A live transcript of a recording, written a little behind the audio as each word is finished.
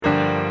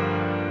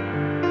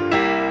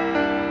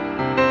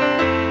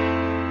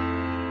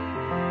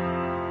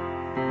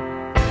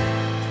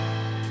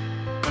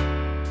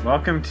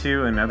Welcome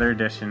to another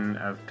edition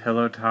of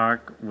Pillow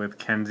Talk with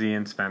Kenzie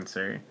and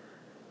Spencer.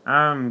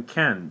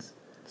 Kenz.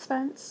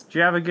 Spence. Did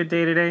you have a good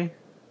day today?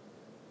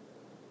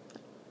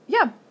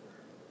 Yeah.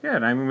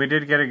 Good. I mean, we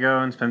did get to go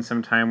and spend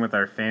some time with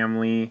our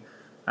family.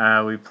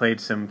 We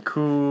played some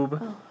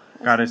Coob.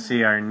 Got to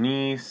see our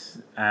niece.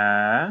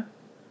 Yeah.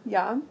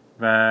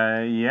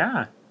 But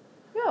yeah.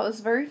 Yeah, it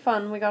was very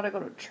fun. We got to go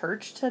to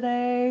church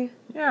today.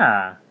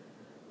 Yeah.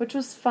 Which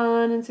was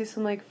fun, and see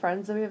some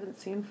friends that we haven't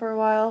seen for a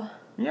while.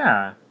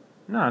 Yeah.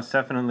 No, it's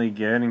definitely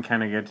good and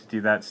kind of good to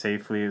do that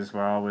safely as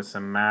well with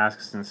some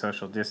masks and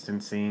social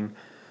distancing.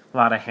 A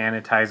lot of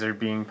hand sanitizer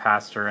being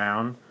passed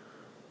around.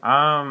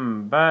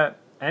 But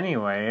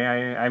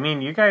anyway, I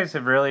mean, you guys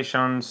have really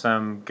shown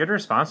some good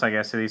response, I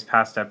guess, to these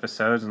past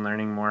episodes and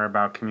learning more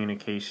about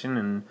communication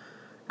and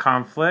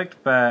conflict.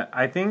 But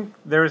I think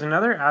there was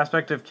another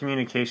aspect of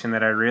communication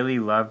that I really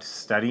loved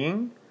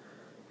studying.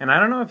 And I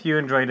don't know if you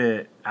enjoyed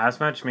it as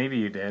much. Maybe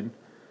you did.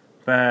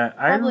 But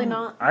Probably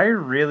not. I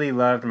really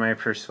loved my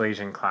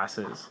persuasion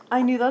classes.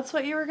 I knew that's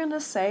what you were going to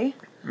say.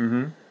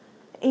 Mm-hmm.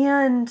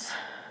 And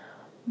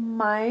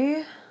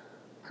my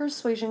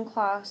persuasion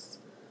class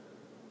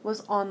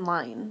was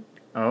online.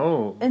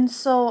 Oh. And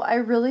so I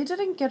really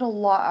didn't get a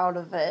lot out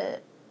of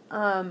it.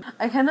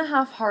 I kind of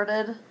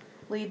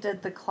half-heartedly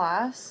did the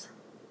class.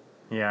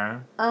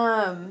 Yeah.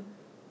 And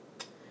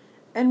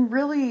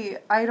really,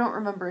 I don't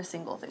remember a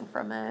single thing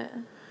from it.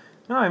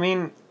 No, I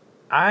mean,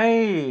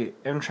 I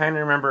am trying to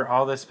remember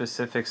all the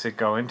specifics that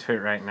go into it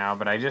right now,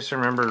 but I just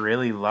remember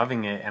really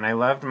loving it. And I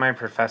loved my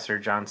professor,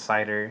 John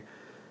Sider,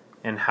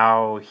 and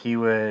how he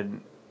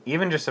would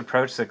even just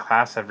approach the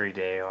class every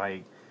day.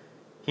 Like,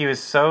 he was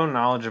so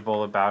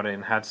knowledgeable about it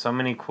and had so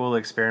many cool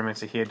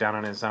experiments that he had done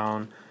on his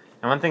own.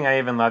 And one thing I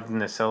even loved in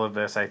the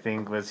syllabus, I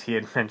think, was he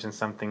had mentioned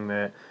something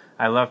that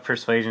I love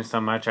persuasion so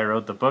much I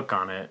wrote the book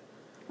on it.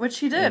 Which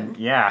he did. And,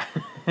 yeah.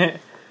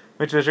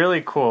 Which was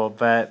really cool.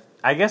 But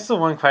I guess the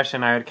one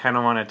question I would kind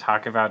of want to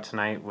talk about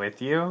tonight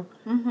with you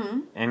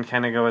and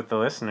kind of go with the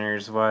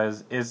listeners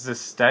was, is the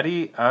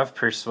study of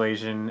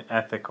persuasion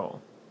ethical?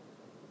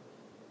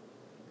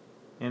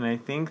 And I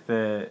think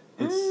that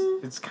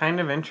it's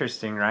kind of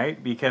interesting,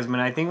 right? Because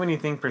when you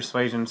think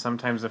persuasion,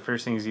 sometimes the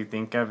first things you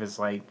think of is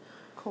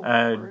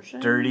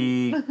coercion?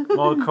 Dirty,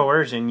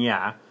 coercion,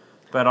 yeah.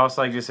 But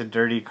also just a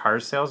dirty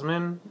car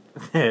salesman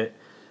that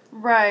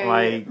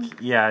right.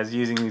 is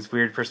using these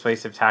weird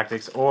persuasive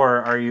tactics. Or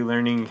are you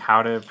learning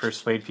how to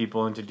persuade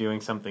people into doing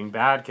something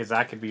bad? Because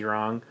that could be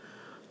wrong.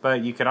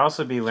 But you could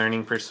also be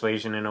learning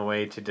persuasion in a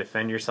way to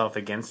defend yourself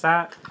against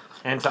that.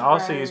 And to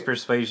also use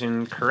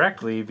persuasion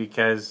correctly,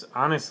 because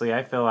honestly,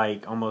 I feel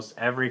like almost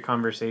every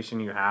conversation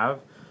you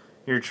have,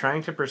 you're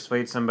trying to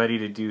persuade somebody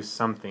to do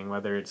something,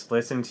 whether it's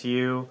listen to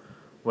you,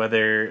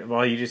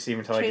 you just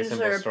even tell a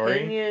simple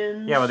story.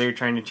 Opinions. Yeah, whether you're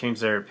trying to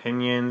change their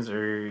opinions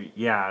or,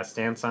 a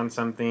stance on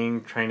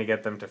something, trying to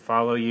get them to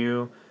follow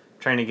you,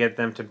 trying to get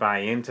them to buy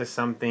into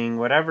something,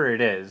 whatever it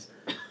is.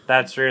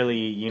 That's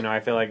really, I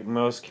feel like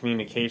most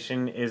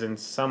communication is in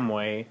some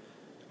way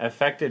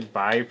affected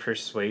by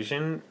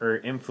persuasion or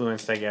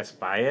influenced, I guess,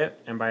 by it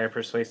and by a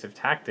persuasive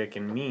tactic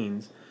and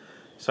means.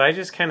 So I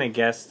just kind of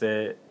guess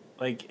that,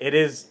 it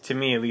is, to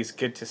me at least,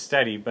 good to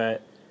study,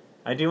 but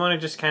I do want to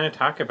just kind of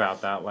talk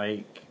about that.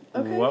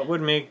 What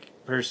would make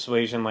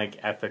persuasion,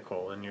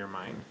 ethical in your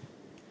mind?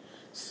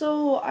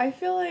 So I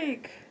feel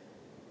like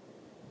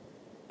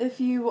if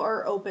you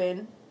are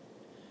open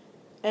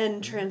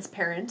and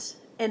transparent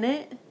in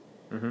it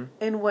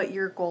and what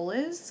your goal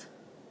is,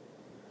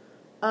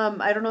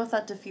 I don't know if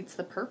that defeats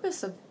the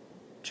purpose of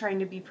trying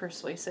to be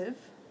persuasive.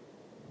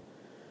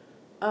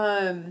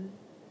 And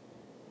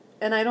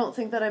I don't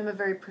think that I'm a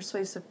very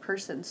persuasive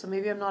person, so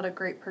maybe I'm not a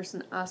great person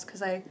to ask,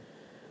 because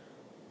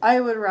I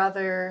would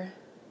rather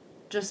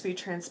just be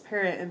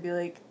transparent and be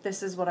like,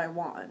 this is what I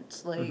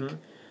want,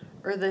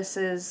 or this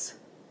is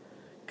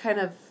kind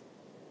of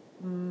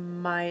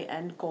my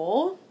end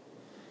goal.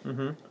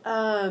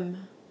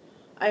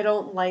 I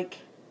don't like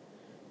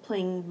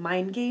playing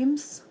mind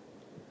games.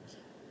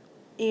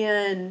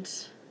 And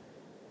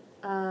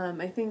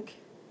I think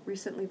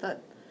recently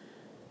that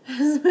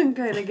has been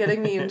kind of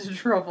getting me into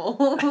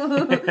trouble.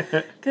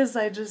 Because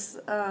I just,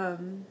 I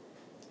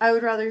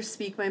would rather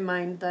speak my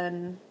mind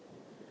than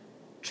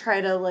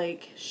try to,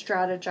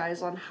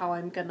 strategize on how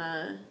I'm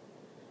gonna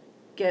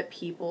get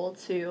people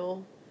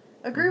to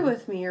agree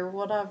with me or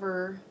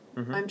whatever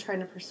I'm trying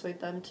to persuade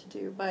them to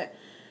do. But,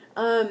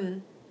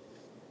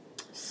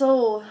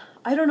 so,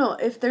 I don't know,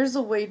 if there's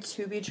a way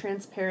to be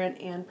transparent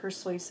and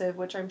persuasive,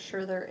 which I'm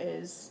sure there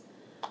is,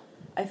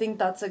 I think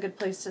that's a good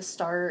place to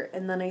start.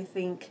 And then I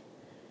think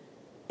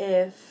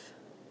if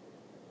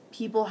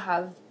people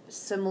have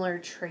similar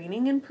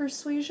training in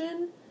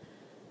persuasion,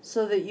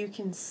 so that you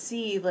can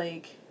see,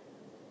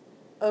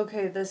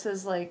 okay, this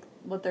is,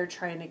 what they're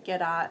trying to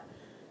get at.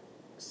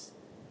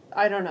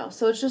 I don't know.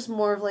 So it's just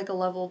more of, a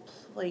level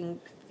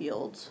playing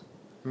field.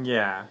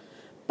 Yeah.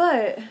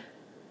 But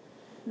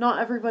not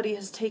everybody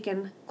has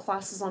taken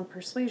classes on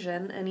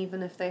persuasion, and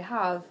even if they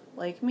have,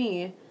 like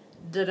me,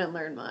 didn't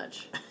learn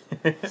much.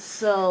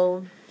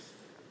 So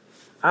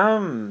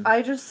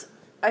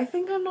I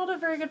think I'm not a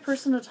very good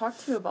person to talk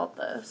to about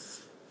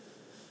this.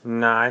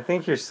 No, I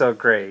think you're so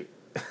great.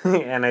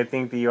 And I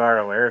think that you are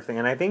aware of things.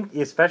 And I think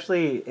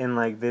especially in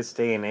like this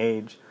day and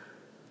age,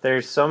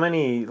 there's so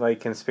many like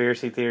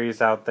conspiracy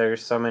theories out there,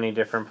 so many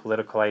different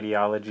political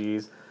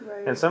ideologies,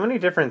 Right. and so many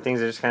different things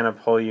that just kind of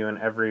pull you in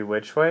every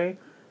which way.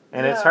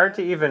 And it's Yeah. hard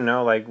to even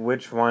know like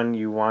which one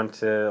you want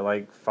to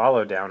like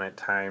follow down at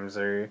times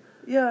or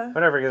Yeah.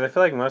 whatever, because I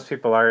feel like most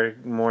people are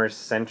more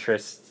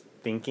centrist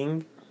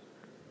thinking,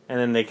 and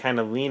then they kind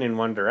of lean in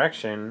one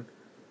direction,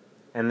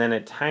 and then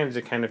at times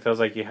it kind of feels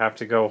like you have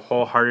to go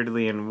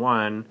wholeheartedly in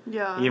one,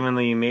 Yeah. even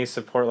though you may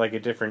support like a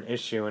different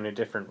issue in a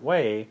different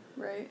way.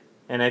 Right.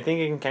 And I think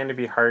it can kind of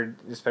be hard,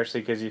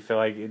 especially because you feel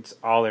like it's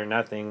all or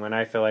nothing, when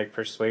I feel like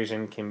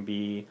persuasion can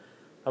be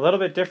a little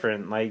bit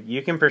different. Like,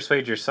 you can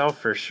persuade yourself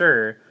for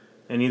sure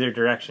in either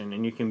direction,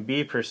 and you can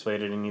be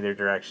persuaded in either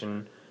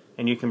direction,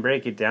 and you can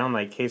break it down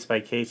like case by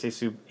case,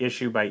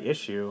 issue by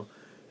issue,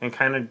 and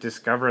kind of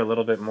discover a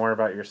little bit more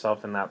about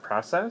yourself in that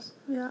process.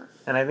 Yeah.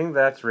 And I think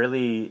that's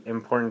really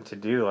important to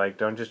do. Like,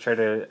 don't just try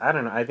to, I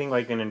don't know, I think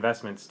like in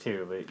investments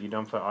too, that you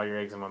don't put all your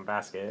eggs in one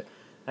basket.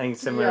 I think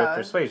it's similar with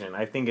persuasion.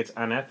 I think it's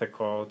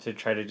unethical to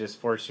try to just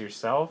force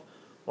yourself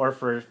or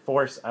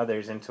force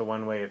others into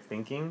one way of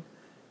thinking.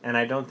 And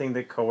I don't think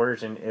that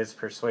coercion is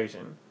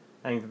persuasion.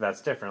 I think that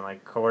that's different.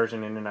 Like,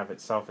 coercion in and of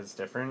itself is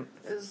different.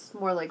 Is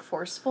more like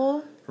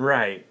forceful.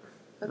 Right.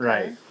 Okay.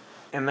 Right.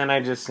 And then I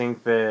just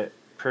think that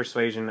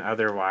persuasion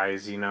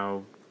otherwise,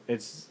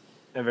 it's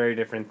a very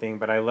different thing.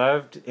 But I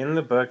loved in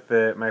the book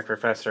that my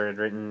professor had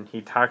written,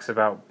 he talks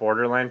about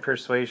borderline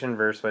persuasion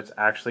versus what's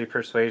actually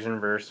persuasion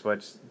versus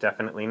what's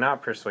definitely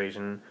not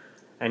persuasion.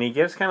 And he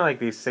gives kind of like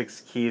these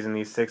 6 keys and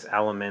these 6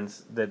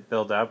 elements that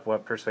build up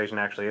what persuasion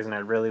actually is. And I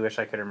really wish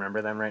I could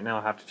remember them right now.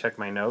 I'll have to check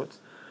my notes.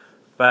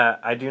 But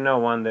I do know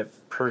one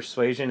that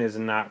persuasion is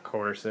not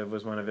coercive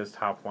was one of his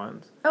top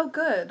ones. Oh,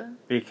 good.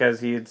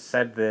 Because he had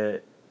said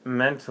that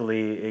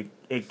mentally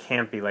it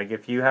can't be. Like,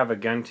 if you have a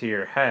gun to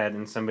your head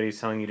and somebody's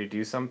telling you to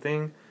do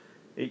something,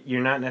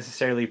 you're not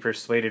necessarily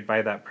persuaded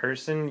by that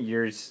person.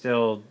 You're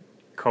still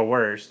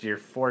coerced. You're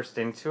forced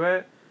into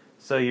it.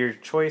 So your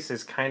choice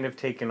is kind of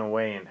taken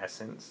away in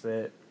essence.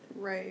 That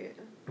Right.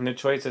 And the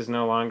choice is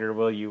no longer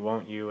will you,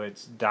 won't you.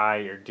 It's die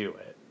or do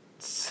it.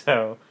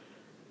 So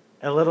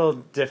a little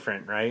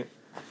different, right?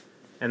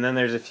 And then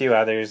there's a few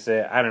others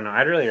that, I don't know,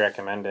 I'd really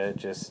recommend it,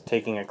 just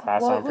taking a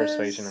class on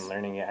persuasion and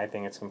learning it. I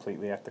think it's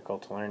completely ethical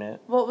to learn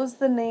it. What was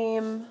the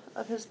name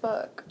of his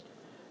book?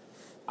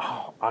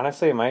 Oh,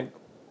 honestly, it might,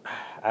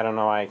 I don't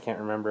know why I can't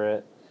remember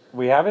it.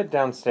 We have it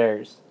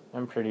downstairs,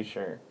 I'm pretty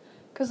sure.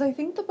 Because I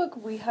think the book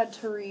we had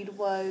to read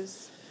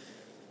was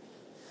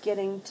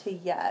Getting to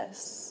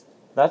Yes.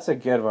 That's a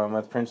good one,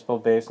 with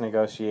principle-based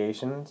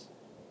negotiations.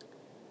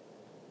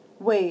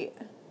 Wait.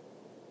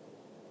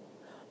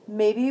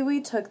 Maybe we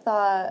read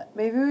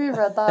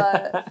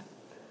that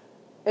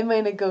in my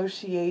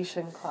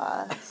negotiation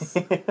class.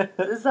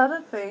 Is that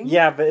a thing?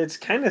 Yeah, but it's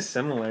kind of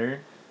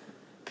similar.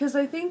 Because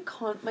I think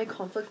my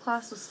conflict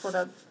class was split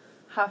up.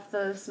 Half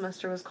the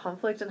semester was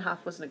conflict and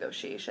half was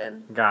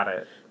negotiation. Got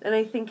it. And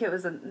I think it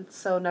was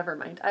so never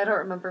mind. I don't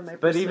remember my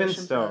But persuasion even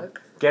still,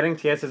 book. Getting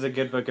to Yes is a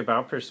good book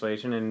about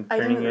persuasion and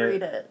turning I didn't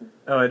read it.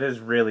 Oh, it is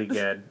really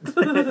good.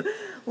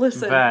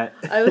 Listen, but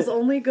I was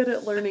only good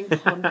at learning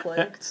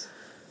conflict.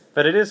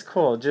 But it is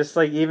cool. Just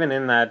like even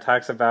in that, it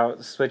talks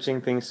about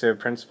switching things to a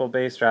principle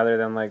based rather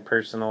than like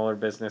personal or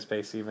business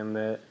based. Even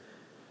that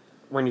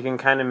when you can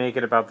kind of make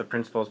it about the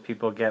principles,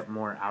 people get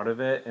more out of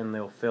it and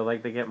they'll feel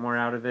like they get more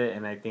out of it.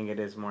 And I think it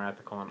is more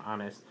ethical and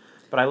honest.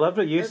 But I loved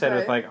what you said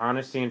with like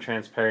honesty and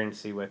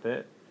transparency with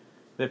it.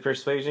 The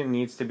persuasion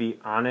needs to be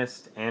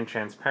honest and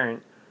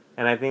transparent.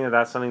 And I think that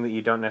that's something that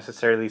you don't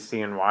necessarily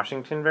see in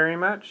Washington very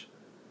much.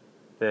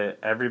 That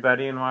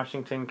everybody in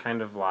Washington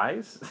kind of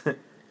lies.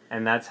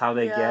 And that's how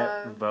they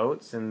get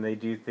votes, and they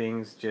do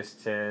things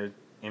just to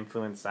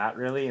influence that,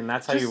 really. And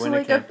that's how you win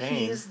a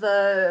campaign. Just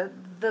to,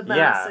 appease the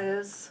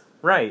masses. Yeah.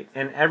 Right.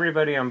 And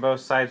everybody on both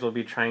sides will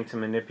be trying to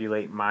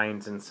manipulate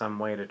minds in some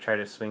way to try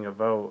to swing a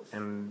vote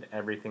and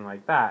everything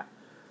like that.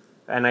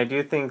 And I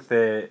do think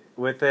that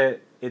with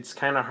it, it's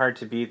kind of hard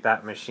to beat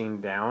that machine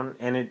down.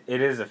 And it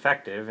is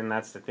effective, and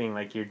that's the thing.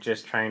 Like, you're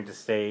just trying to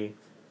stay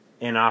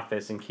in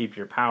office and keep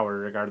your power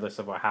regardless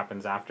of what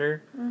happens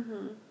after.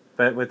 Mm-hmm.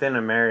 But within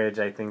a marriage,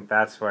 I think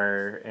that's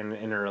where,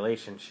 in a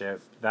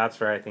relationship, that's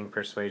where I think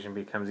persuasion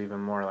becomes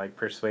even more like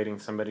persuading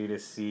somebody to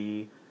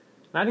see,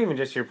 not even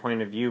just your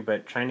point of view,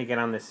 but trying to get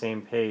on the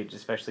same page,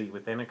 especially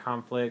within a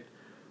conflict,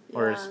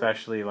 or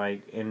especially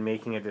like in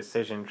making a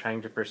decision,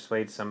 trying to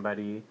persuade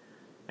somebody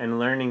and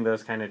learning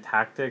those kind of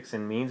tactics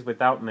and means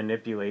without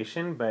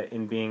manipulation, but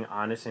in being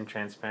honest and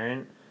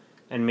transparent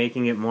and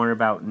making it more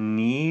about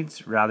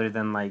needs rather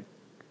than like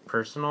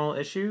personal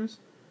issues.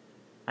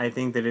 I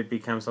think that it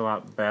becomes a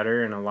lot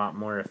better and a lot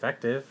more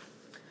effective.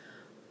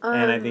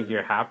 And I think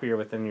you're happier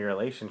within your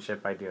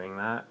relationship by doing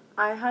that.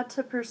 I had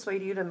to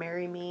persuade you to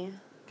marry me.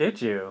 Did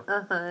you?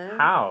 Uh-huh.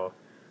 How?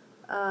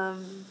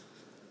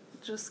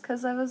 Just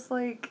because I was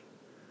like,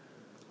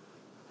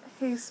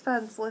 Hey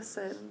Spence,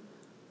 listen.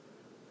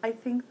 I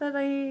think that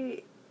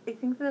I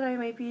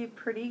might be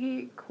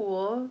pretty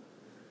cool.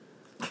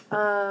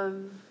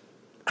 I'm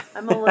a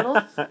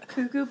little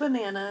cuckoo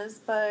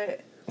bananas,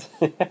 but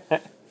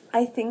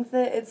I think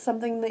that it's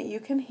something that you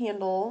can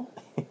handle,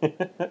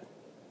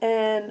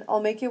 and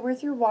I'll make it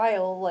worth your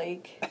while.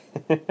 Like,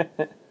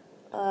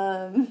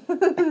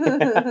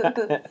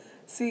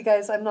 see,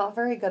 guys, I'm not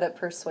very good at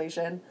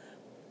persuasion,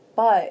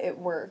 but it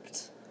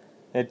worked.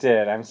 It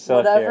did. I'm still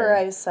Whatever here.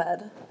 I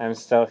said. I'm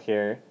still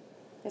here.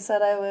 I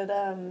said I would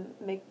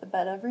make the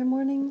bed every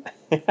morning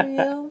for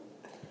you,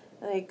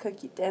 and I'd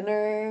cook you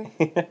dinner.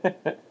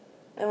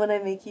 And when I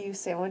make you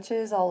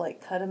sandwiches, I'll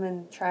like cut them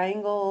in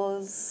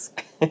triangles.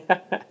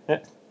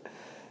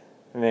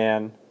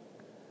 Man.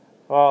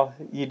 Well,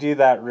 you do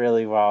that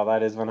really well.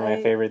 That is one of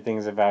my favorite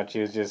things about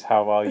you is just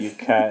how well you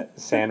cut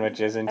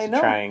sandwiches into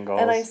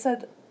triangles. And I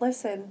said,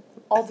 listen,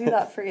 I'll do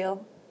that for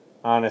you.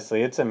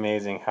 Honestly, it's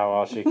amazing how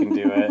well she can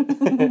do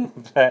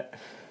it. But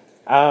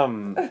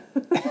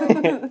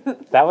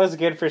that was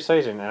good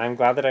persuasion, and I'm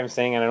glad that I'm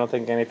saying it. I don't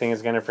think anything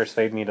is going to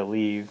persuade me to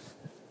leave.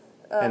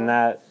 And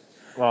that,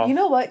 well, you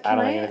know what? I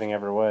don't think anything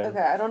ever would. Okay,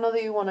 I don't know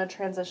that you want to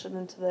transition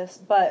into this,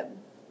 but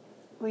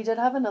we did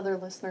have another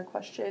listener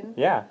question.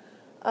 Yeah.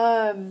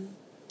 I'm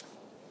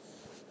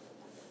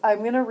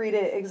going to read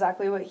it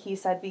exactly what he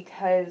said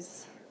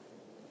because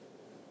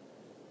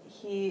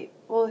he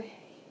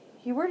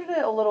worded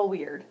it a little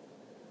weird.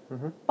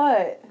 Mm-hmm.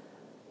 But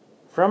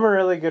from a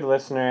really good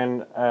listener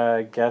and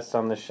guest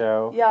on the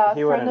show. Yeah,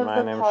 he friend wouldn't of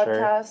mind, the I'm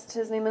podcast.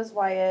 sure. His name is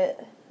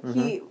Wyatt.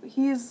 Mm-hmm.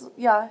 He's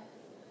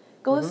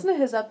Go listen to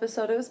his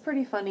episode. It was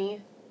pretty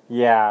funny.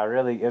 Yeah,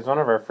 really. It was one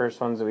of our first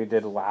ones that we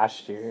did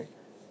last year.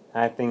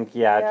 I think,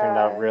 it turned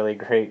out really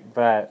great.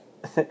 But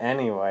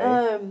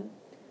anyway.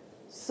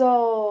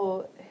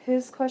 So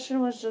his question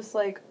was just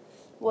like,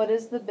 what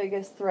is the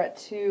biggest threat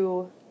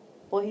to,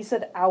 well, he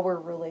said our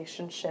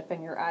relationship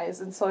in your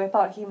eyes. And so I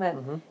thought he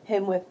meant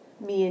him with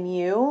me and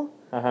you.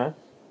 Uh-huh.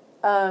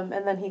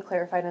 And then he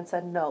clarified and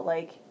said, no,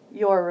 like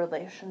your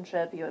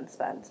relationship, you and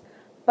Spence.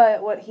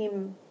 But what he,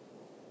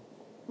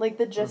 like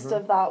the gist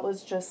of that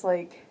was just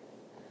like,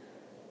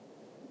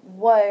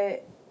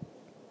 what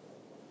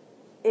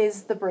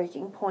is the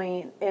breaking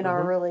point in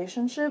our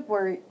relationship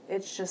where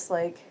it's just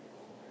like,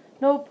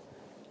 nope,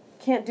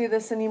 can't do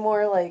this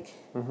anymore, like,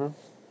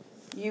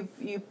 you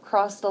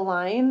crossed a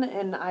line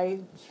and I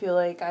feel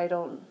like I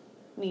don't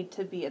need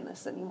to be in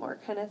this anymore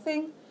kind of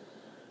thing.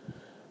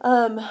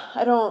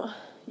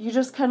 You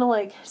just kind of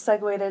like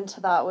segued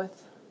into that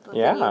with the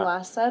thing you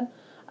last said,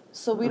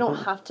 so we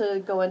don't have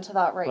to go into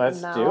that now.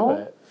 Let's do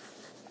it.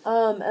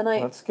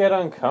 Let's get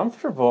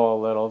uncomfortable a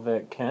little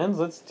bit, Kenz.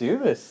 Let's do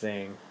this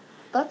thing.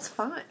 That's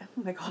fine.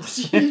 Oh my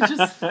gosh, you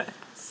just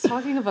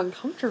talking of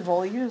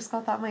uncomfortable. You just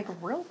got that mic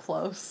real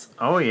close.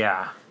 Oh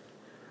yeah.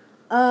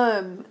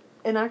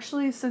 And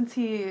actually, since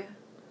he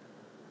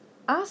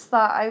asked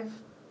that, I've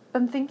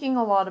been thinking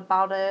a lot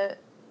about it,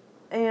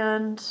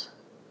 and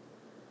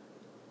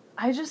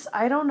I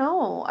don't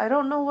know. I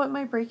don't know what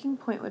my breaking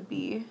point would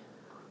be.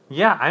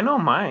 Yeah, I know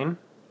mine.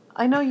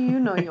 I know you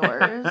know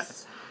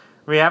yours.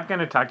 We have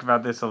kind of talked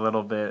about this a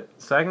little bit,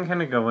 so I can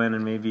kind of go in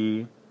and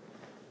maybe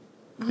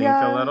think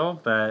a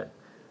little, but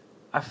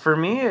for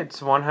me,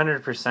 it's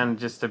 100%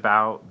 just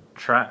about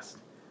trust.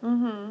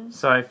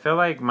 So I feel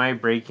like my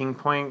breaking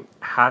point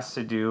has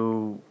to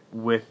do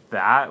with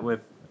that,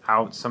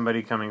 without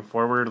somebody coming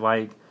forward.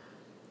 Like,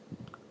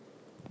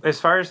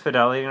 as far as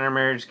fidelity in our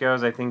marriage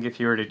goes, I think if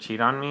you were to cheat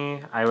on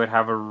me, I would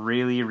have a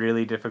really,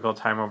 really difficult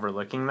time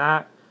overlooking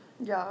that.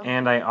 Yeah.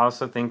 And I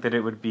also think that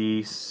it would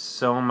be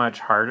so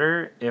much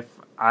harder if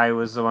I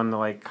was the one that,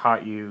 like,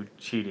 caught you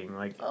cheating,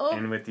 like,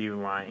 and with you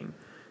lying.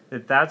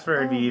 That's where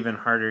it'd be even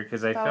harder,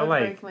 because I feel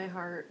like... That would break my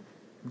heart.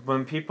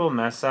 When people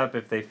mess up,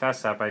 if they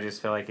fess up, I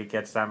just feel like it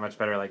gets that much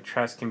better. Like,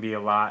 trust can be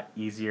a lot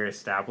easier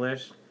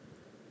established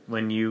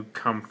when you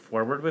come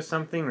forward with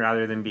something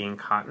rather than being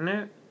caught in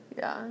it.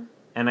 Yeah.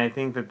 And I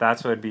think that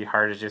that's what would be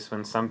hard, is just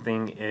when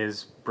something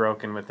is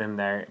broken within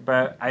there.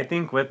 But I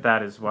think with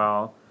that as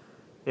well,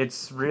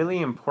 it's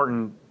really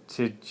important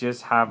to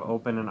just have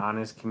open and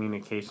honest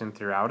communication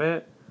throughout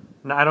it.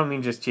 No, I don't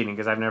mean just cheating,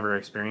 because I've never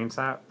experienced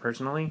that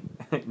personally.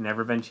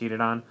 Never been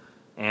cheated on.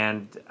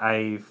 And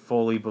I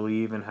fully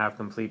believe and have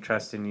complete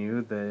trust in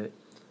you that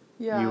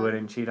you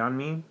wouldn't cheat on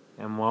me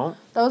and won't.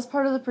 That was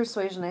part of the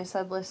persuasion. I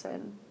said,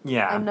 listen,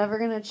 I'm never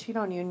going to cheat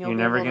on you, and you're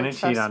never going to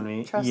cheat on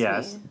me.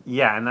 Yes. Me.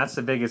 Yeah, and that's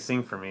the biggest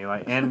thing for me.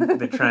 Like, and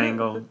the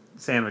triangle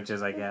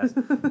sandwiches, I guess.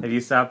 If you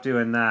stop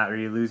doing that or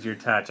you lose your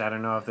touch, I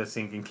don't know if this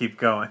thing can keep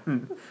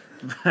going.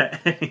 But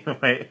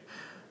anyway,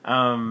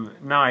 no,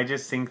 I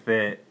just think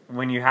that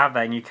when you have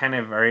that and you kind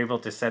of are able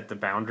to set the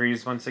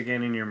boundaries once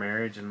again in your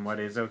marriage and what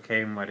is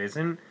okay and what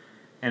isn't,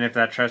 and if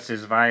that trust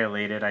is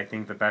violated, I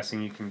think the best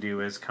thing you can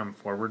do is come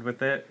forward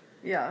with it.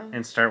 Yeah.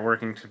 And start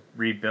working to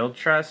rebuild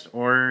trust,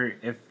 or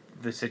if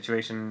the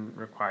situation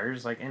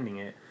requires, like, ending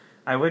it.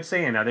 I would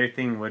say another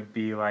thing would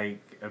be,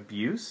 like,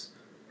 abuse.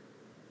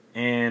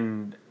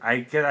 And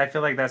I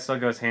feel like that still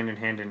goes hand in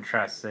hand in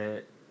trust.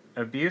 That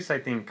abuse, I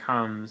think,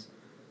 comes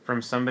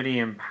from somebody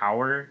in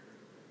power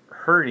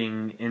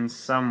hurting in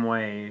some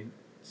way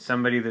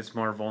somebody that's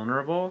more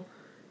vulnerable.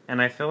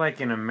 And I feel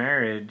like in a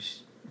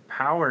marriage,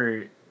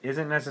 power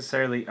isn't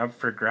necessarily up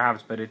for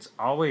grabs, but it's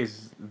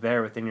always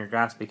there within your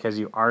grasp because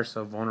you are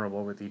so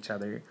vulnerable with each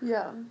other.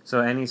 Yeah.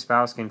 So any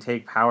spouse can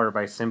take power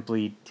by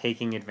simply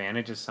taking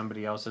advantage of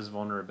somebody else's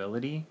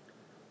vulnerability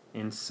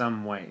in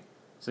some way.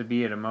 So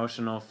be it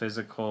emotional,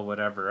 physical,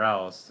 whatever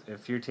else,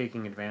 if you're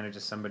taking advantage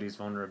of somebody's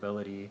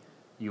vulnerability,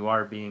 you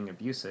are being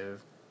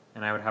abusive.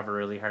 And I would have a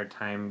really hard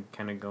time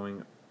kind of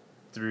going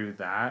through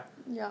that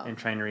Yeah. and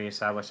trying to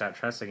reestablish that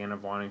trust again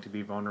of wanting to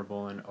be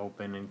vulnerable and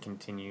open and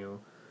continue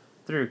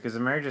through, because a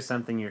marriage is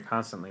something you're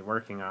constantly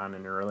working on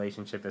and a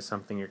relationship is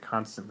something you're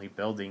constantly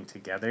building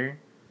together.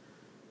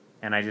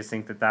 And I just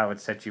think that that would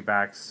set you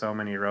back so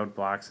many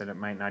roadblocks that it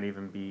might not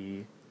even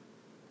be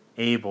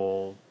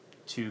able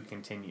to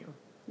continue.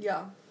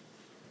 Yeah.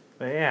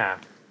 But yeah,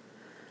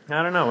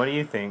 I don't know, what do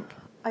you think?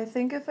 I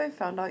think if I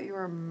found out you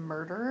were a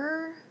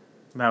murderer,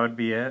 That would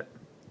be it.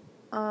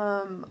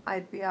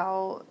 I'd be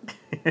out.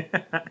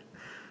 Well,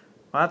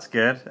 that's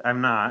good.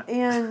 I'm not.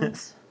 And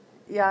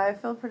yeah, I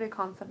feel pretty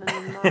confident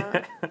in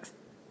that.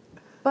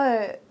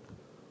 But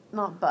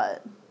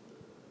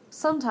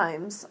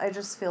sometimes I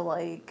just feel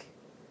like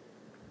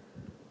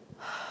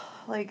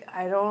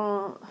I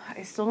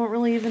still don't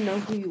really even know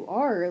who you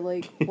are.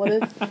 Like,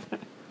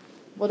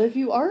 what if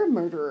you are a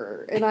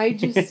murderer and I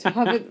just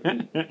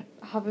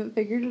haven't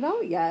figured it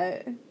out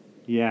yet?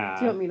 Yeah.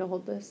 Do you want me to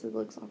hold this? It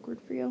looks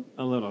awkward for you.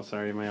 A little.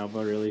 Sorry, my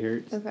elbow really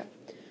hurts. Okay.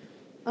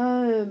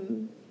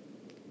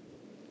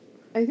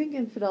 I think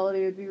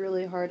infidelity would be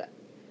really hard.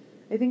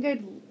 I think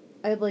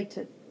I'd like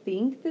to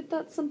think that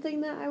that's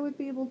something that I would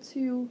be able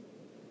to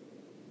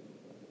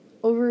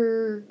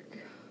overcome.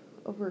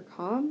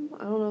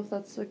 I don't know if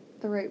that's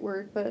the right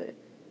word, but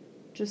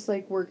just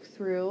like work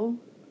through.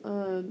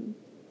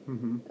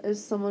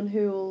 As someone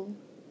who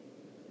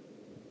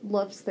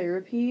loves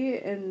therapy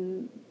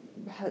and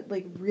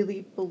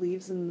really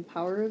believes in the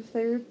power of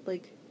therapy,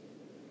 like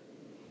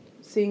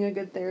seeing a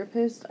good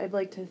therapist, I'd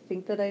like to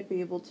think that I'd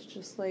be able to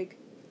just like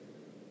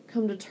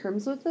come to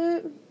terms with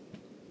it.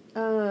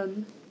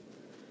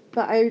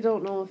 But I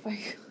don't know if I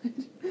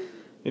could.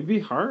 It'd be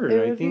hard.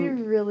 It would be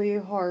really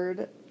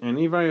hard.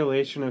 Any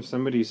violation of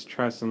somebody's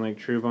trust and like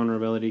true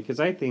vulnerability, because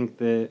I think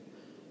that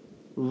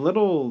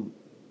little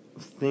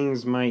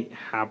things might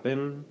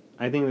happen.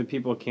 I think that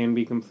people can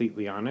be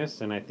completely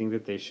honest, and I think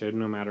that they should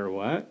no matter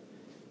what,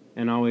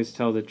 and always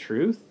tell the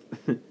truth.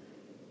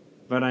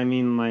 But I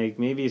mean, like,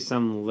 maybe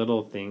some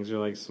little things or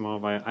like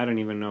small I don't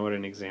even know what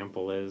an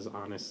example is,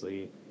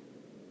 honestly.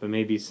 But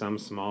maybe some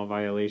small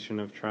violation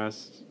of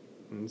trust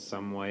in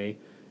some way.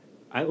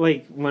 I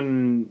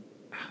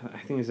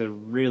think it's a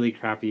really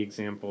crappy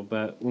example,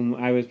 but when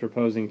I was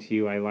proposing to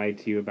you, I lied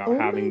to you about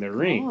having the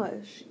ring. Oh my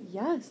gosh,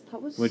 yes,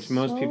 that was which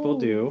most people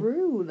do.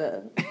 Rude.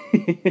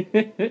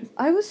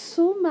 I was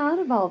so mad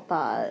about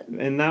that.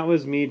 And that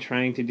was me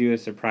trying to do a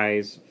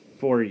surprise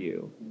for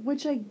you.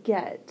 Which I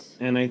get.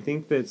 And I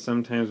think that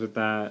sometimes with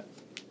that,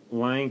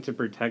 lying to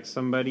protect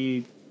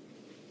somebody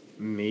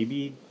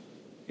maybe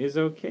is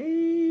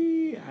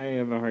okay. I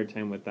have a hard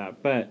time with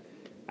that. But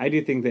I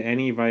do think that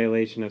any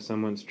violation of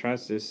someone's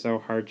trust is so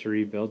hard to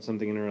rebuild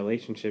something in a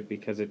relationship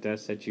because it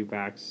does set you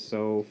back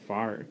so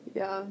far.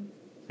 Yeah.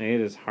 And it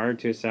is hard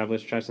to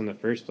establish trust in the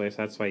first place.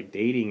 That's why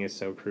dating is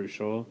so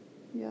crucial.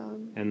 Yeah.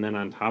 And then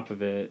on top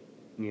of it,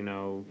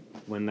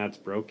 when that's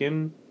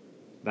broken,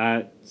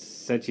 that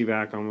sets you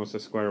back almost to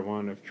square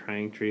one of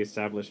trying to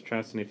reestablish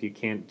trust. And if you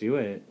can't do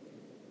it,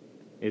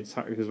 it's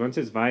hard, because once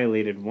it's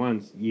violated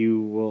once,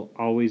 you will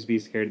always be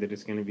scared that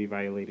it's going to be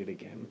violated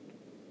again.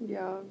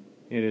 Yeah.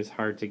 It is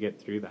hard to get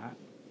through that.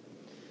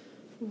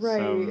 Right.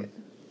 So,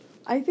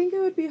 I think it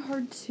would be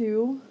hard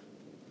too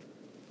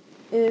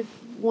if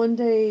one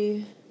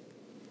day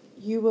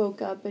you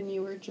woke up and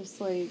you were just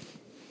like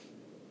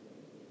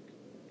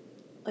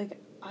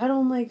I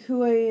don't like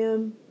who I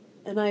am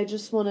and I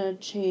just want to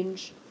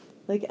change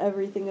like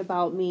everything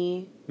about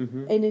me.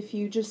 mm-hmm. And if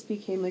you just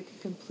became like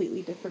a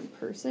completely different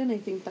person, I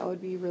think that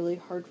would be really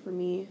hard for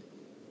me.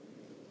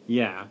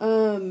 Yeah.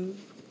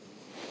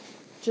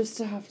 Just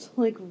to have to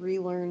like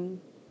relearn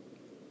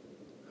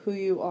who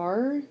you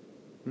are.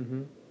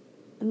 Mm-hmm.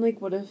 And like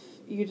what if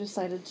you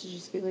decided to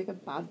just be like a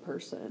bad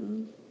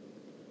person?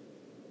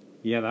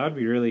 Yeah, that would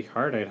be really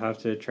hard. I'd have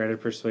to try to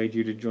persuade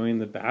you to join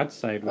the bad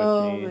side with me.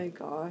 Oh my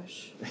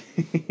gosh.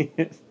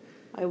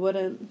 I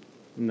wouldn't.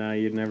 No,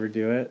 you'd never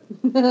do it?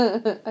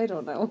 I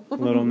don't know.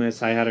 Little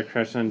Miss, I had a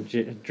crush on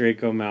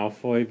Draco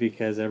Malfoy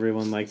because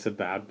everyone likes a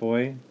bad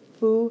boy.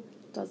 Who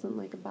doesn't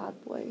like a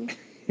bad boy?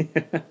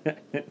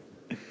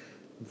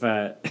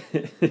 But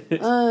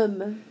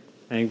I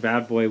think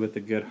bad boy with a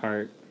good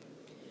heart.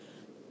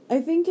 I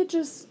think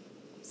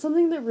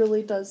something that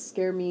really does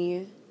scare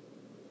me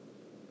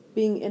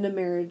being in a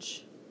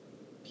marriage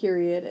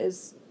period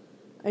is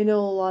I know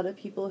a lot of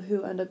people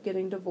who end up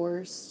getting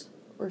divorced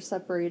or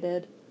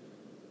separated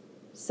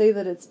say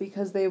that it's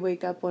because they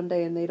wake up one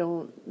day and they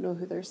don't know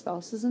who their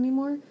spouse is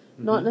anymore.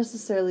 Not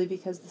necessarily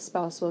because the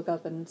spouse woke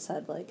up and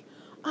said, like,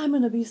 I'm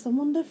going to be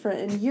someone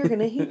different and you're going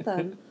to hate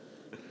them.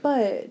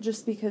 But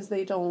just because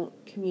they don't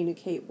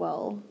communicate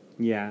well.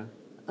 Yeah.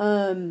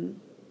 And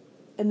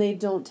they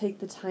don't take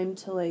the time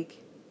to,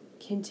 like,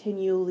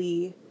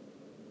 continually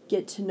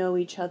get to know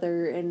each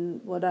other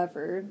and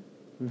whatever.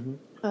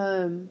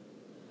 Mm-hmm.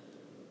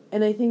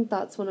 And I think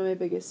that's one of my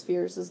biggest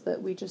fears is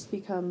that we just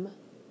become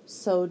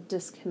so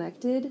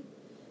disconnected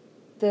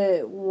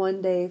that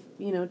one day,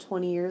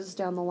 20 years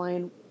down the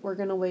line, we're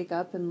going to wake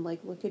up and, like,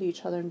 look at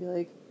each other and be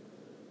like,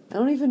 I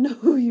don't even know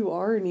who you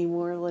are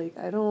anymore. Like,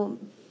 I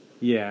don't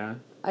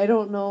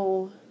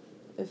know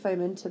if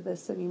I'm into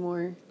this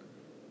anymore.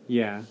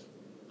 Yeah.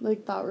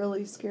 Like, that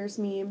really scares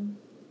me.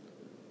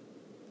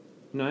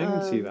 No, I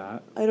can see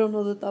that. I don't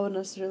know that would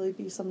necessarily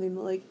be something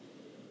that, like,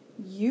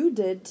 you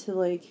did to,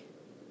 like,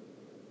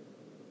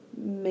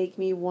 make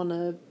me want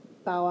to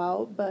bow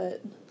out,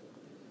 but...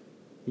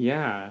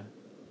 Yeah.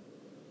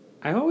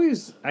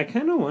 I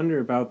kind of wonder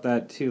about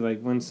that, too, like,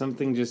 when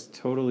something just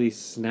totally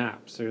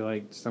snaps, or,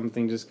 like,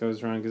 something just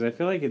goes wrong, because I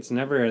feel like it's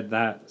never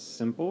that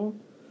simple.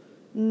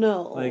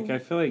 No. Like, I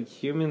feel like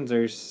humans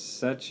are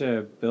such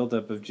a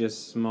buildup of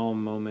just small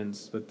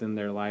moments within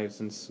their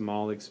lives and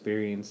small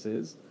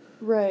experiences.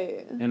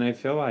 Right. And I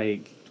feel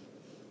like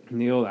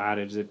the old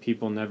adage that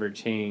people never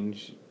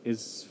change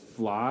is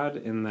flawed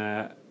in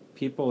that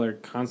people are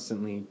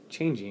constantly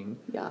changing.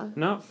 Yeah.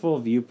 Not full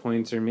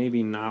viewpoints or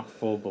maybe not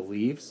full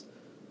beliefs,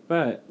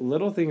 but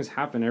little things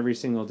happen every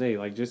single day.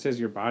 Like, just as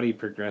your body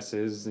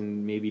progresses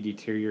and maybe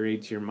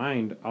deteriorates, your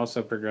mind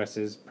also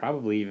progresses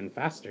probably even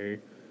faster.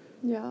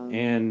 Yeah.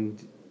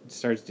 And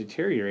starts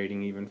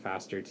deteriorating even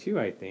faster too,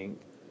 I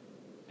think.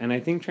 And I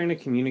think trying to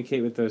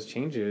communicate with those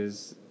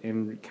changes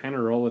and kind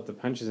of roll with the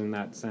punches in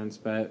that sense,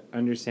 but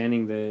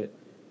understanding that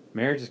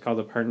marriage is called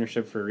a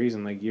partnership for a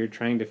reason. Like, you're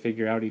trying to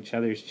figure out each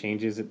other's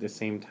changes at the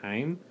same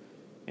time.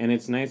 And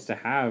it's nice to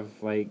have,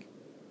 like,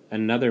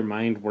 another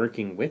mind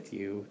working with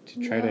you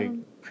to try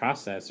to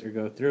process or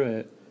go through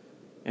it.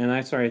 And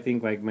that's why I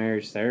think, like,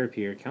 marriage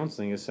therapy or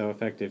counseling is so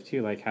effective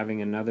too. Like,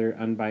 having another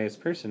unbiased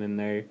person in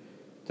there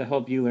to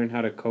help you learn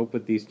how to cope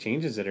with these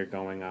changes that are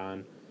going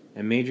on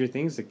and major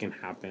things that can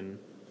happen.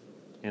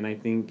 And I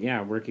think,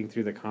 working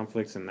through the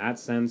conflicts in that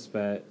sense,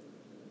 but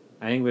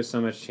I think with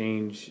so much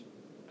change,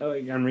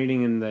 like, I'm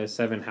reading in the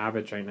 7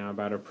 Habits right now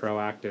about a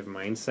proactive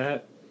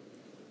mindset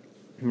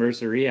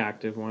versus a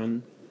reactive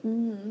one.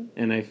 Mm-hmm.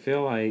 And I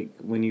feel like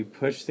when you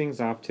push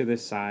things off to the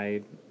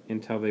side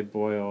until they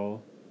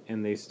boil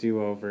and they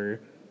stew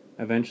over,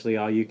 eventually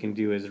all you can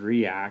do is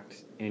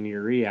react, and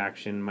your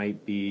reaction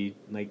might be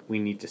like, we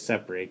need to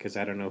separate because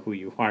I don't know who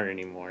you are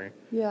anymore.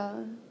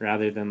 Yeah.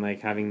 Rather than, like,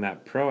 having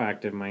that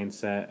proactive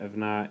mindset of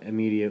not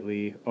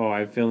immediately, oh,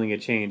 I'm feeling a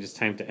change, it's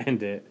time to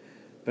end it,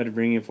 but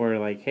bringing forward,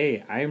 like,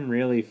 hey, I'm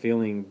really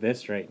feeling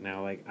this right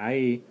now. Like,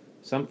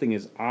 something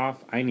is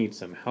off. I need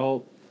some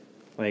help.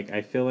 Like,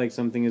 I feel like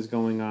something is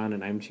going on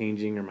and I'm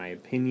changing, or my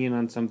opinion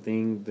on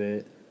something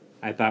that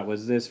I thought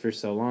was this for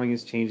so long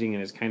is changing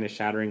and is kind of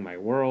shattering my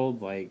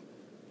world, like,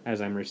 as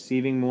I'm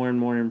receiving more and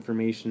more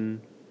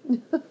information.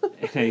 And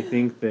I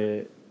think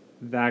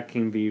that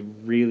can be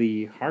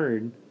really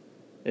hard,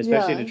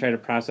 especially to try to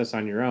process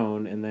on your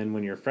own, and then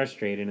when you're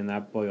frustrated and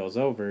that boils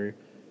over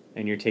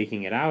and you're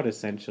taking it out,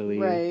 essentially,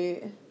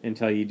 right,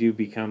 until you do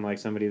become like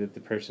somebody that the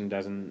person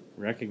doesn't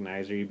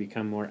recognize, or you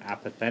become more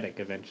apathetic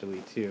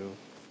eventually, too.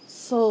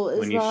 So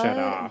when you shut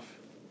off.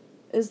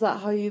 Is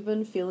that how you've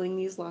been feeling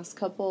these last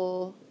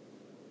couple,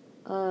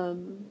 I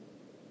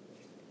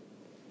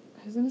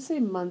was going to say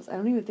months, I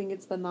don't even think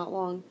it's been that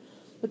long,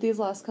 but these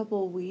last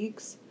couple of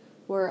weeks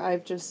where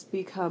I've just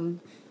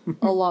become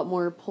a lot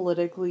more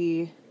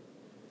politically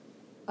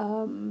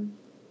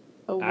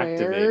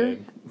aware,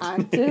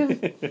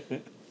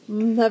 active.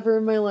 Never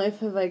in my life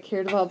have I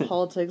cared about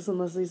politics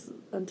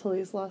until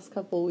these last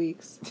couple of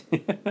weeks.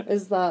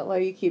 Is that why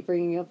you keep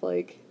bringing up,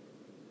 like,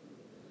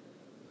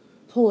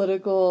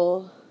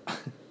 political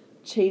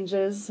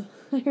changes?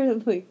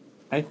 Like,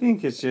 I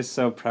think it's just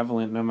so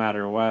prevalent no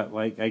matter what.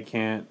 Like,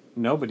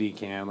 nobody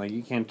can. Like,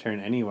 you can't turn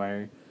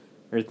anywhere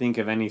or think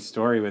of any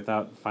story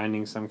without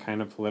finding some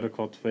kind of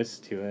political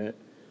twist to it.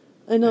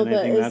 I know, and but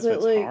I think is that's it,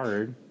 what's like,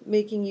 hard.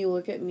 Making you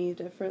look at me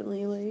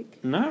differently,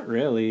 like? Not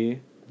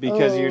really.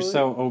 Because you're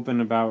so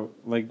open about,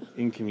 like,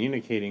 in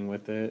communicating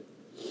with it.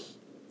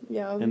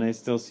 Yeah. And I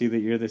still see that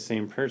you're the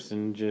same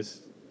person,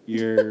 just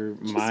your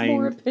just mind...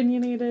 more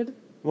opinionated.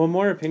 Well,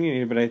 more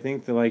opinionated, but I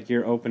think that, like,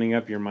 you're opening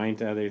up your mind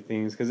to other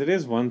things. Because it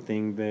is one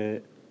thing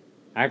that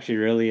I actually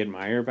really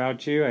admire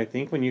about you. I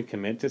think when you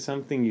commit to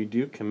something, you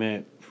do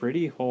commit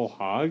pretty whole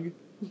hog.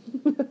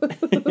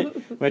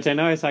 Which I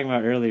know I was talking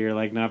about earlier,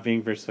 like, not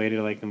being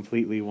persuaded, like,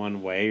 completely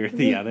one way or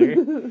the other.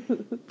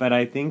 But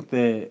I think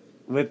that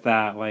with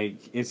that, like,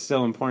 it's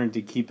still important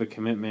to keep a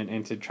commitment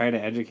and to try to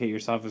educate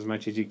yourself as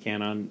much as you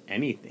can on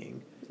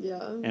anything.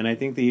 Yeah. And I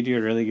think that you do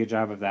a really good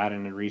job of that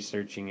and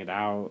researching it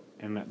out.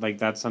 And, like,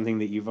 that's something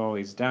that you've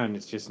always done.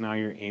 It's just now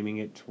you're aiming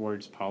it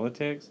towards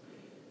politics.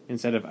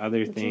 instead of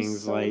other Which things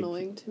is so like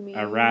annoying to me.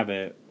 a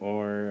rabbit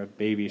or a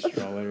baby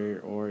stroller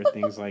or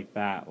things like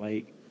that.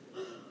 Like,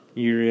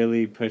 you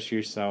really push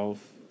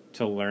yourself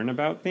to learn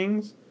about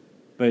things,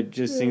 but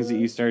just things that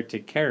you start to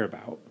care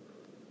about.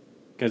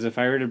 Because if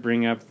I were to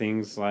bring up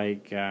things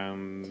like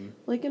an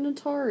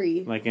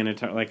Atari,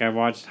 like I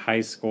watched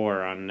High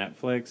Score on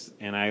Netflix,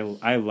 and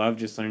I love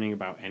just learning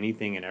about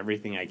anything and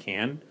everything I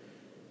can,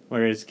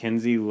 whereas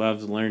Kenzie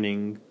loves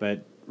learning,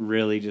 but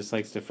really just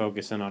likes to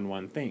focus in on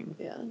one thing.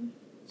 Yeah.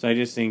 So I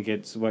just think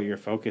it's what you're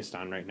focused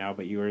on right now,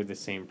 but you are the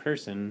same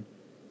person,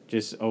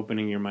 just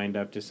opening your mind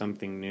up to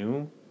something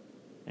new,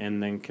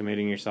 and then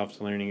committing yourself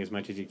to learning as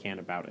much as you can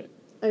about it.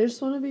 I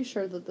just want to be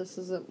sure that this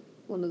isn't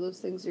one of those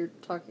things you're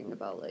talking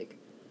about, like,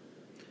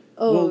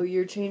 well,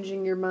 you're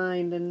changing your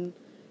mind and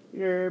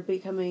you're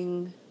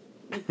becoming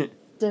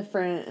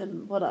different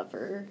and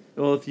whatever.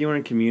 Well, if you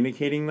weren't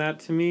communicating that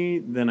to me,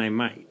 then I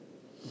might.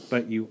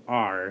 But you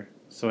are,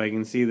 so I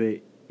can see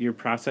that you're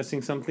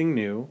processing something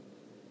new,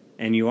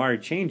 and you are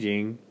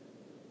changing,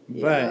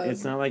 but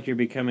it's not like you're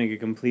becoming a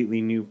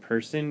completely new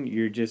person.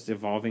 You're just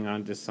evolving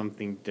onto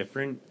something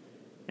different,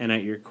 and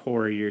at your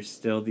core, you're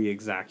still the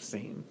exact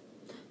same.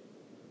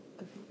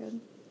 Okay, good.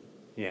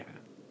 Yeah.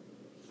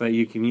 But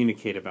you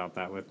communicate about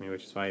that with me,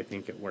 which is why I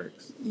think it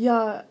works.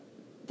 Yeah,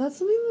 that's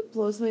something that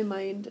blows my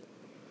mind.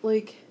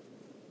 Like,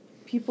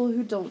 people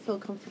who don't feel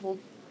comfortable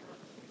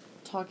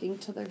talking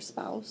to their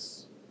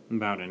spouse.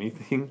 About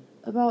anything?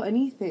 About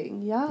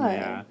anything, yeah.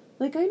 Yeah.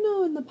 Like, I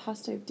know in the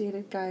past I've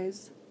dated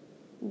guys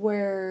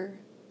where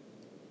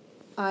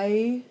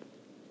I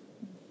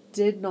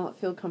did not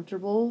feel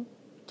comfortable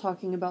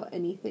talking about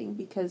anything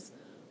because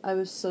I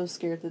was so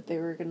scared that they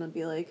were going to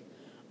be like,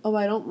 oh,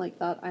 I don't like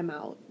that, I'm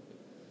out.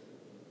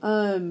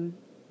 And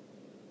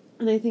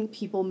I think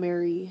people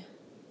marry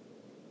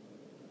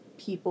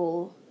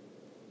people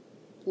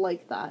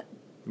like that.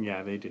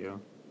 Yeah, they do.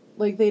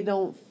 Like, they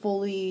don't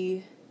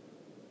fully,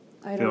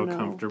 I don't know.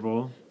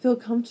 Feel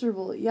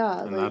comfortable,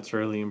 yeah. And that's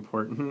really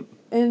important.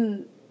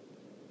 And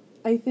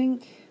I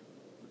think,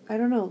 I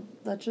don't know,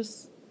 that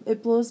just,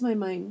 it blows my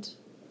mind.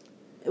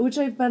 Which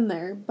I've been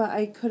there, but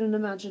I couldn't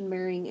imagine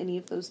marrying any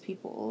of those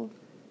people.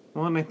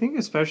 Well, and I think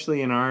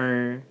especially in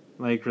our,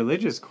 like,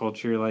 religious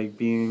culture, like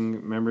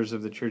being members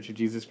of the Church of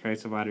Jesus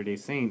Christ of Latter-day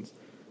Saints,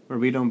 where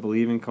we don't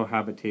believe in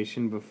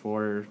cohabitation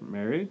before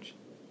marriage,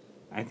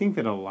 I think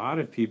that a lot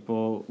of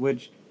people,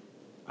 which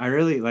I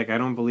really, like, I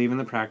don't believe in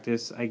the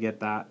practice, I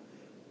get that,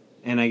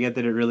 and I get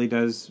that it really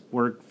does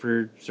work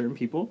for certain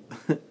people,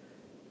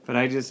 but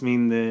I just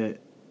mean that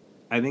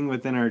I think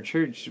within our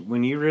church,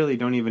 when you really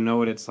don't even know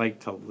what it's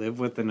like to live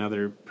with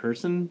another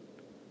person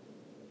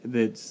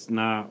that's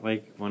not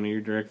like one of your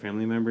direct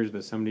family members,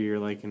 but somebody you're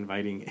like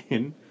inviting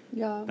in,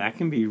 yeah, that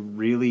can be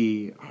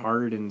really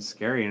hard and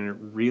scary, and it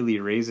really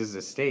raises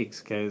the stakes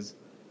because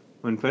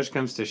when push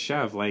comes to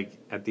shove, like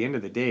at the end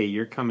of the day,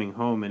 you're coming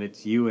home and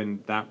it's you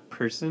and that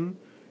person,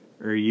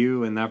 or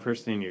you and that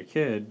person and your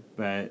kid,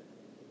 but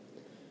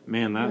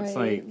man, that's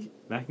right. like,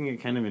 that can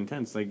get kind of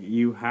intense. Like,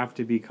 you have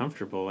to be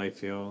comfortable, I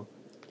feel.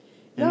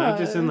 And not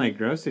just in, like,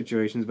 gross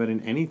situations, but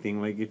in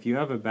anything. Like, if you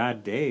have a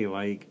bad day,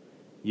 like,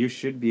 you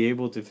should be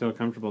able to feel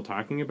comfortable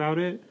talking about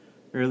it,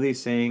 or at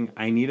least saying,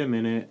 I need a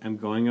minute, I'm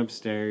going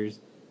upstairs,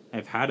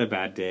 I've had a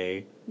bad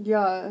day.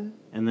 Yeah.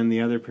 And then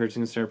the other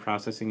person can start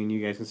processing, and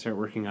you guys can start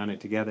working on it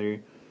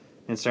together.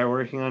 And start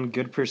working on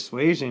good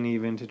persuasion,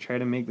 even, to try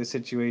to make the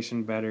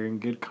situation better,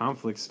 and good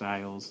conflict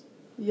styles.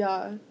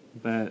 Yeah.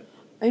 But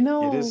I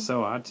know. It is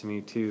so odd to me,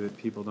 too, that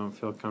people don't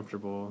feel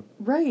comfortable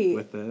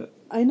with it.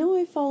 I know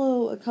I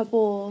follow a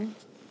couple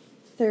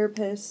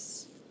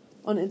therapists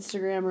on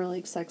Instagram, or,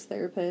 like, sex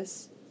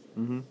therapists.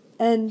 Mm-hmm.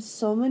 And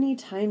so many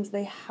times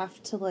they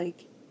have to,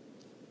 like,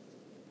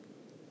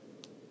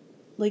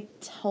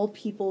 tell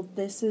people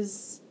this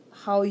is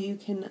how you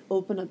can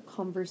open up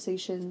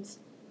conversations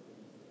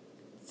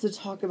to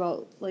talk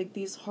about, like,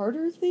 these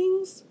harder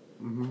things,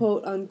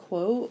 quote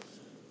unquote.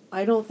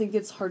 I don't think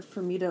it's hard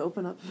for me to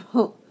open up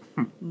about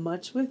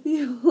much with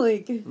you,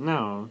 like,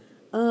 no.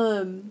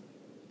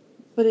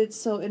 But it's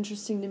so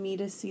interesting to me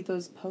to see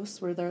those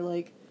posts where they're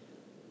like,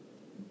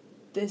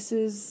 this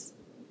is,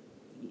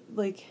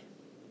 like,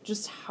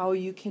 just how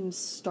you can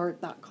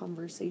start that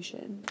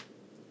conversation.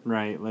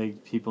 Right,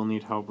 like, people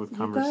need help with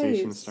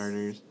conversation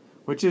starters.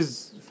 Which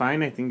is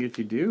fine, I think, if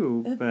you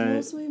do, it but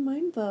blows my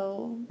mind,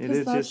 though. It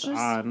is just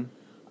odd.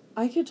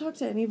 I could talk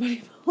to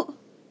anybody about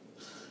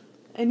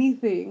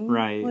anything.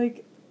 Right.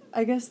 Like,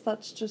 I guess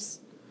that's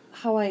just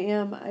how I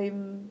am.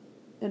 I'm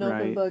an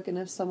open book, and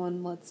if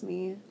someone lets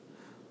me...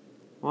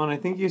 Well, and I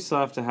think you still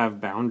have to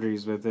have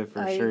boundaries with it,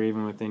 for sure,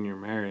 even within your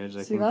marriage.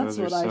 I think those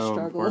are so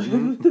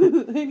important.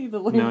 I need to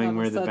learn knowing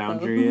where the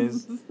boundary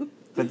is.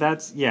 But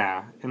that's,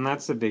 and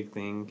that's the big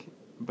thing.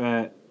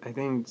 But I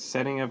think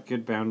setting up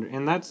good boundaries,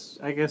 and that's,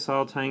 I guess,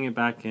 all tying it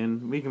back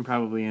in. We can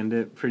probably end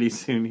it pretty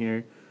soon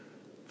here.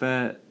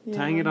 But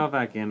tying it all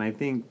back in, I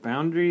think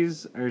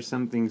boundaries are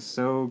something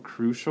so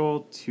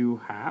crucial to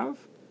have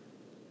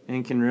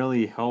and can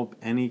really help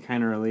any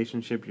kind of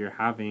relationship you're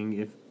having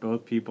if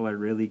both people are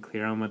really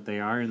clear on what they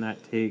are, and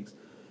that takes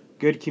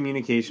good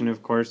communication,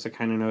 of course, to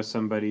kind of know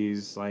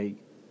somebody's like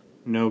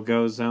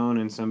no-go zone,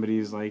 and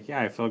somebody's like,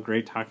 yeah, I felt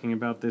great talking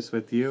about this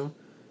with you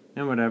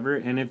and whatever.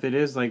 And if it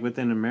is like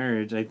within a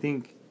marriage, I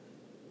think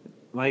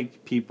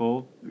like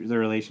people, the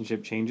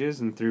relationship changes,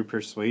 and through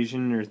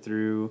persuasion or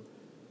through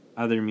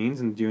other means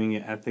and doing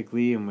it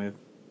ethically and with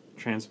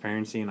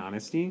transparency and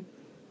honesty,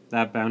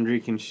 that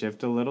boundary can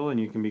shift a little and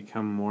you can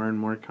become more and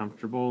more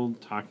comfortable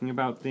talking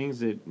about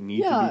things that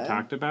need to be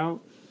talked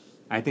about.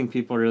 I think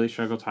people really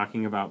struggle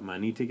talking about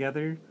money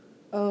together.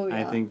 Oh, yeah.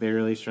 I think they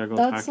really struggle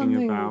That's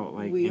talking about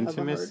like we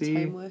intimacy. Have a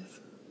hard time with.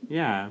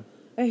 Yeah.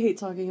 I hate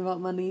talking about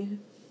money.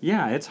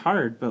 Yeah, it's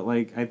hard, but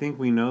like I think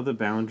we know the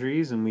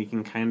boundaries and we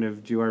can kind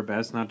of do our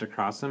best not to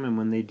cross them, and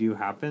when they do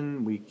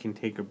happen, we can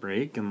take a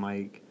break and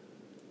like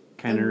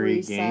kind of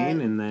regain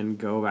and then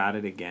go at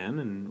it again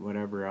and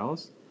whatever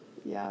else.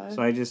 Yeah.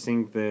 So I just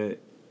think that,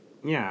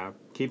 yeah,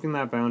 keeping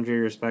that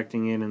boundary,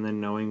 respecting it, and then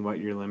knowing what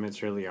your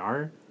limits really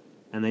are,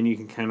 and then you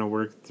can kind of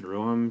work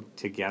through them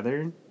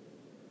together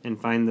and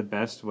find the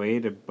best way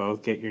to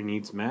both get your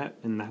needs met,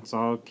 and that's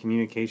all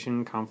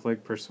communication,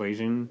 conflict,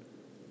 persuasion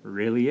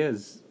really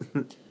is.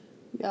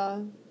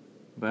 Yeah.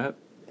 But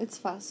it's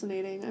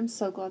fascinating. I'm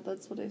so glad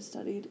that's what I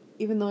studied,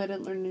 even though I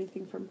didn't learn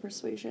anything from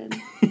persuasion.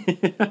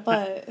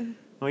 But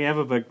we have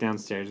a book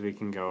downstairs we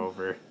can go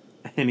over.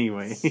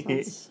 Anyway.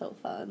 Sounds so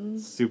fun.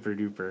 Super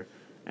duper.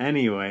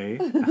 Anyway,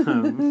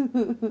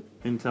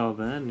 until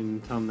then,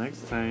 until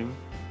next time,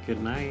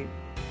 good night.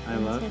 I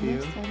love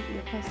you.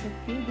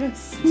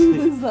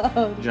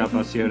 Já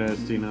passou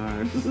de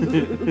nós.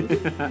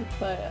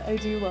 But I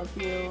do love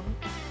you.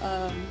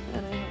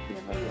 And I hope you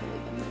have a really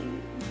good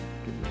night.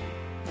 Good night.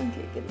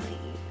 Okay, good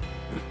night.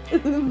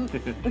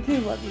 Okay,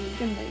 love you.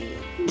 Good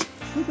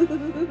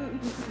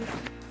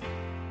night.